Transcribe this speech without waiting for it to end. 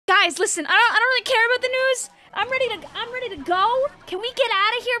Guys, listen, I don't really care about the news. I'm ready to go. Can we get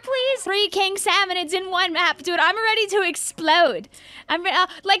out of here, please? 3 king salmonids in 1 map. Dude, I'm ready to explode. I'm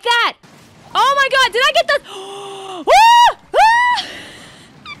like that. Oh my god, did I get the... Ah! Ah!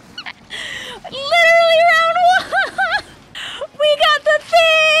 Literally round 1. We got the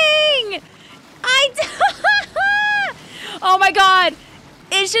thing. Oh my god.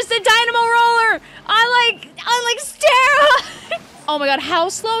 It's just a dynamo roller. I like steroids. Oh my god, how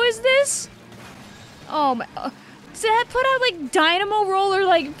slow is this? Oh my, does it put out like dynamo roller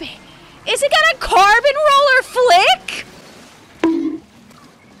like, is it got a carbon roller flick? I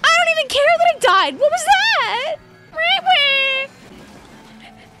don't even care that it died. What was that?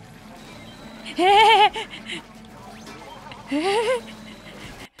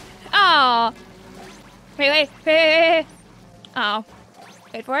 Oh. Wait. Oh.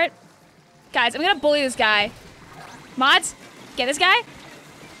 Wait for it. Guys, I'm gonna bully this guy. Mods, get this guy.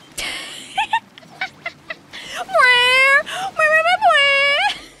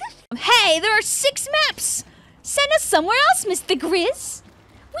 Hey, there are 6 maps. Send us somewhere else, Mr. Grizz.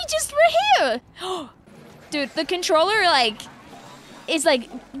 We just were here. Dude, the controller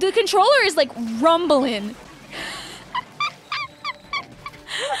is rumbling.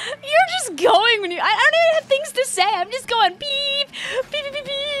 You're just going when you, I don't even have things to say. I'm just going beep, beep, beep, beep,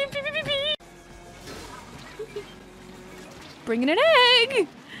 beep, beep, beep, beep. Bringing an egg.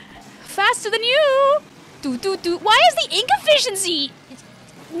 Faster than you. Do. Why is the ink efficiency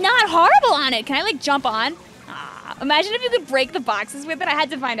not horrible on it? Can I like jump on? Imagine if you could break the boxes with it. I had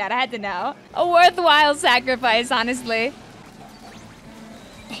to find out. I had to know. A worthwhile sacrifice, honestly.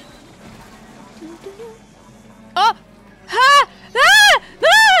 Oh! Ha! Ah!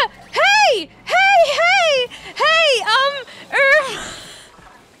 Ah! Hey!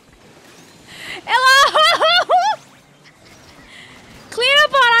 Hello! Clean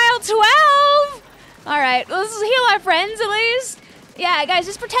up on aisle 12! Alright, let's heal our friends at least. Yeah, guys,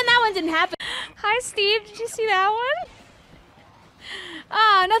 just pretend that one didn't happen. Hi, Steve. Did you see that one?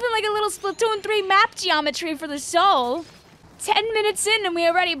 Ah, nothing like a little Splatoon 3 map geometry for the soul. 10 minutes in and we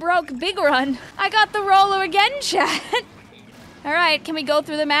already broke Big Run. I got the roller again, chat. Alright, can we go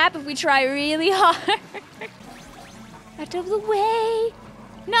through the map if we try really hard? Out of the way.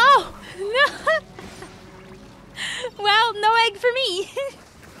 No! Well, no egg for me.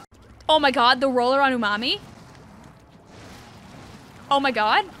 Oh my god, the roller on Umami. Oh my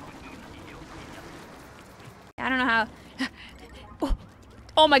god. I don't know how.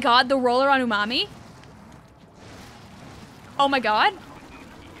 Oh my god, the roller on Umami. Oh my god.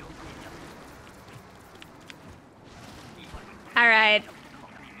 Alright.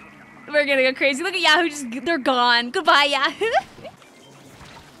 We're gonna go crazy. Look at Yahoo, they're gone. Goodbye, Yahoo.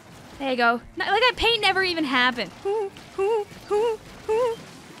 There you go. Like that paint never even happened.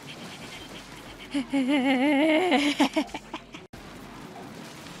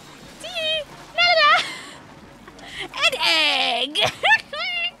 An egg!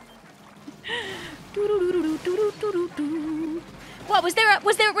 What, were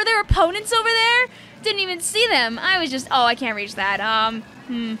there opponents over there? Didn't even see them. I was just, oh, I can't reach that.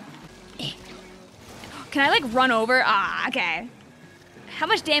 Can I like run over? Ah, okay. How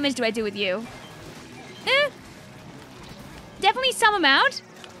much damage do I do with you? Definitely some amount.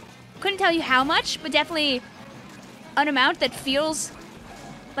 Couldn't tell you how much, but definitely an amount that feels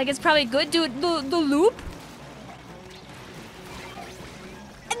like it's probably good. Do the loop.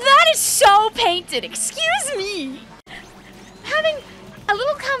 That is so painted, excuse me! Having a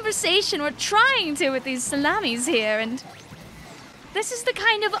little conversation, we're trying to with these salamis here, and this is the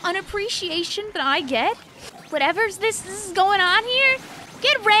kind of unappreciation that I get. Whatever this is going on here,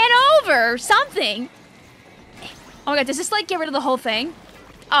 get ran over or something. Oh my god, does this like get rid of the whole thing?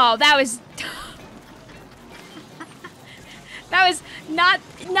 Oh, that was... that was not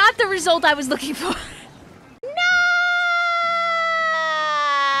the result I was looking for.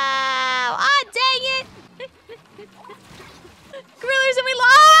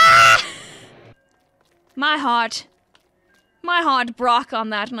 My heart broke on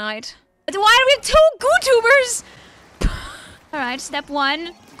that night. Why do we have 2 GooTubers? Alright, step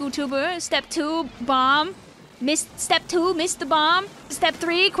 1, GooTuber. Step 2, bomb. Step 2, missed the bomb. Step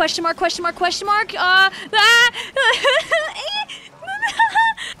 3, question mark.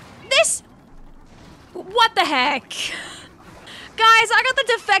 This. What the heck? Guys, I got the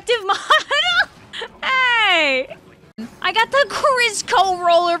defective model. Hey. I got the GRIZZCO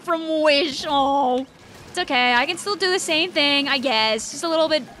roller from Wish. Oh. It's okay, I can still do the same thing, I guess. Just a little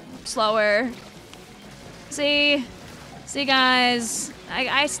bit slower. See guys,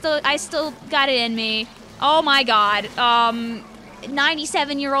 I still got it in me. Oh my god,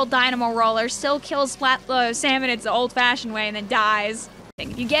 97-year-old dynamo roller still kills salmon its old-fashioned way and then dies.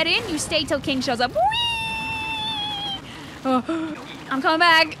 If you get in, you stay till King shows up. Whee! Oh, I'm coming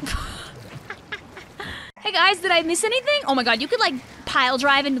back. Hey guys, did I miss anything? Oh my god, you could like pile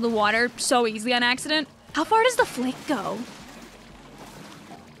drive into the water so easily on accident. How far does the flick go?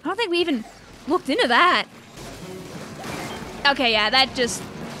 I don't think we even looked into that. Okay, yeah, that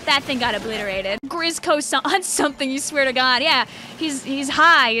thing got obliterated. GRIZZCO on something, you swear to God. Yeah, he's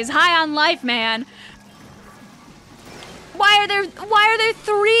high. He's high on life, man. Why are there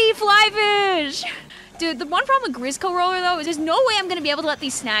 3 flyfish? Dude, the one problem with GRIZZCO Roller though is there's no way I'm gonna be able to let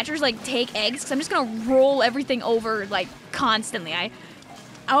these snatchers like take eggs because I'm just gonna roll everything over like constantly. I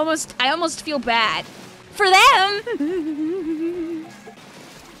almost feel bad for them.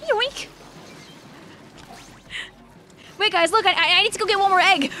 Yoink. Wait guys, look, I need to go get one more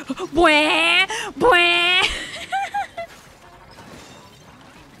egg. Bwah, bwah.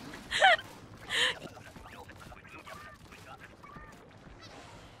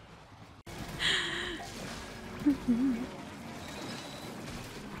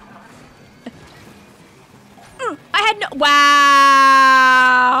 I had no,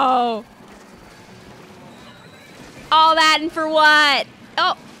 wow. All that and for what?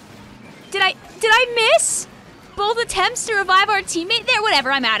 Oh, did I miss both attempts to revive our teammate there?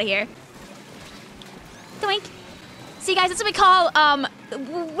 Whatever, I'm out of here. Doink. See guys, that's what we call,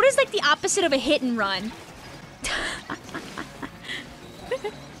 what is like the opposite of a hit and run?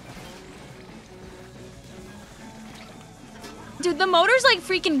 Dude, the motor's like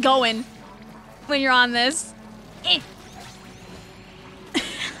freaking going when you're on this.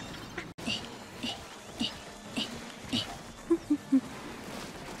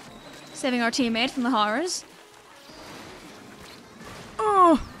 Saving our teammate from the horrors.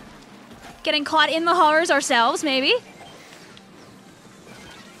 Oh, getting caught in the horrors ourselves, maybe.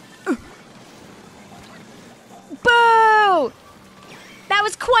 Boo! That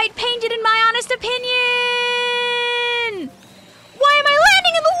was quite painted in my honest opinion! Why am I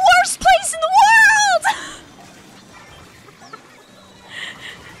landing in the worst place in the world?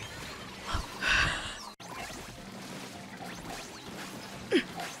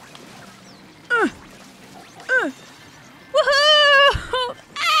 Woohoo!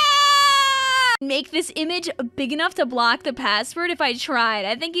 Ah! Make this image big enough to block the password if I tried.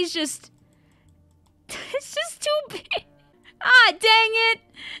 I think he's just... It's just too big. Ah, dang it!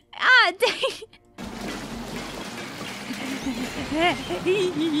 Ah, dang it!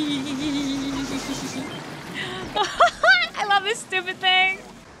 I love this stupid thing.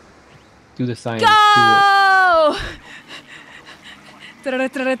 Do the science. Go! Do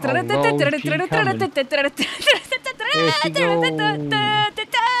it.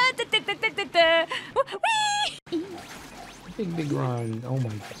 Big run. Oh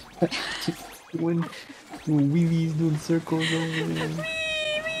my god. Doing wheelies, doing circles over there.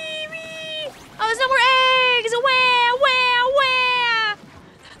 Oh, there's no more eggs! Where?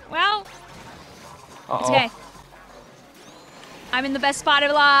 Well, it's okay. I'm in the best spot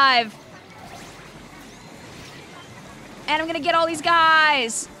alive. And I'm gonna get all these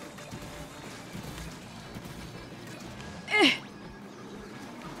guys.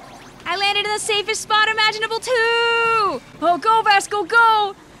 I landed in the safest spot imaginable too! Oh, go, Vasco,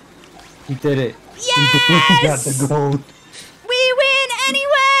 go! We did it. Yes! We got the gold. We win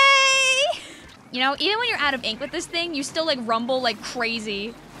anyway! You know, even when you're out of ink with this thing, you still like rumble like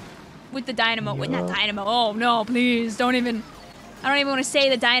crazy with the dynamo. Wait, not dynamo. Oh no, please, don't even. I don't even want to say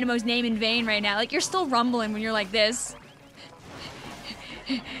the dynamo's name in vain right now. Like, you're still rumbling when you're like this.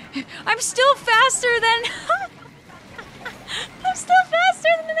 I'm still faster than... I'm still faster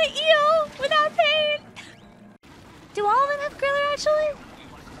than the eel without pain. Do all of them have Griller, actually?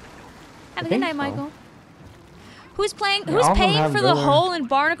 Have a good night, Michael. Who's playing? Who's paying for the hole in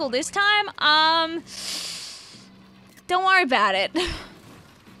Barnacle this time? Don't worry about it.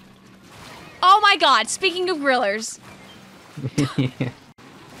 Oh my god, speaking of grillers.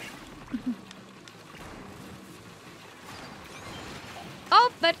 Oh,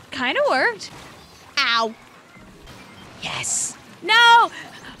 that kind of worked. Ow. Yes. No!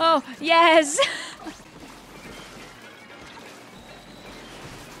 Oh, yes.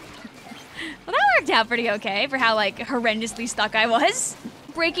 Well, that worked out pretty okay for how, like, horrendously stuck I was.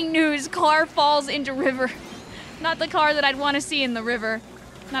 Breaking news, car falls into river. Not the car that I'd want to see in the river.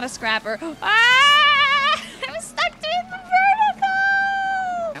 Not a scrapper. Ah! I was stuck in the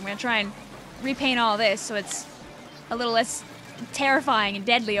vertical! I'm gonna try and repaint all this so it's a little less terrifying and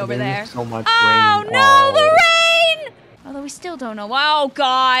deadly over there. So much rain. No, oh, the rain! Although we still don't know. Oh,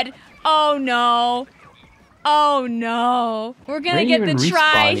 God. Oh, no. Oh no. We're gonna get the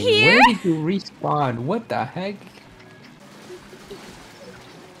try respawning? here. Where did you respawn? What the heck?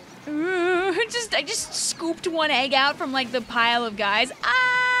 I just scooped one egg out from like the pile of guys.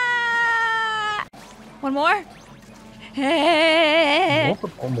 Ah! One more.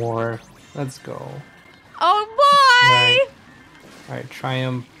 Multiple more. Let's go. Oh boy! Alright,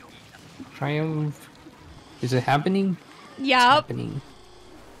 triumph. Triumph. Is it happening? Yup. It's happening.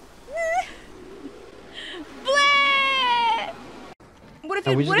 Bleh! What if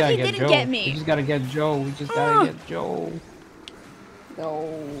We he didn't Joe. get me? We just gotta get Joe. We just gotta get Joe.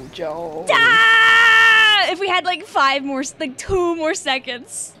 No, Joe. Ah! If we had like 2 more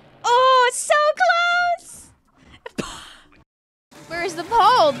seconds. Oh, it's so close! Where's the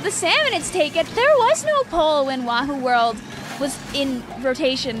pole? The salmon it's taken. There was no pole when Wahoo World was in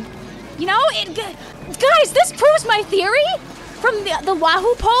rotation. You know, guys, this proves my theory from the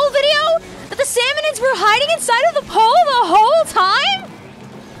Wahoo pole video that the salmonids were hiding inside of the pole the whole time?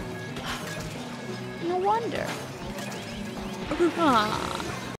 No wonder.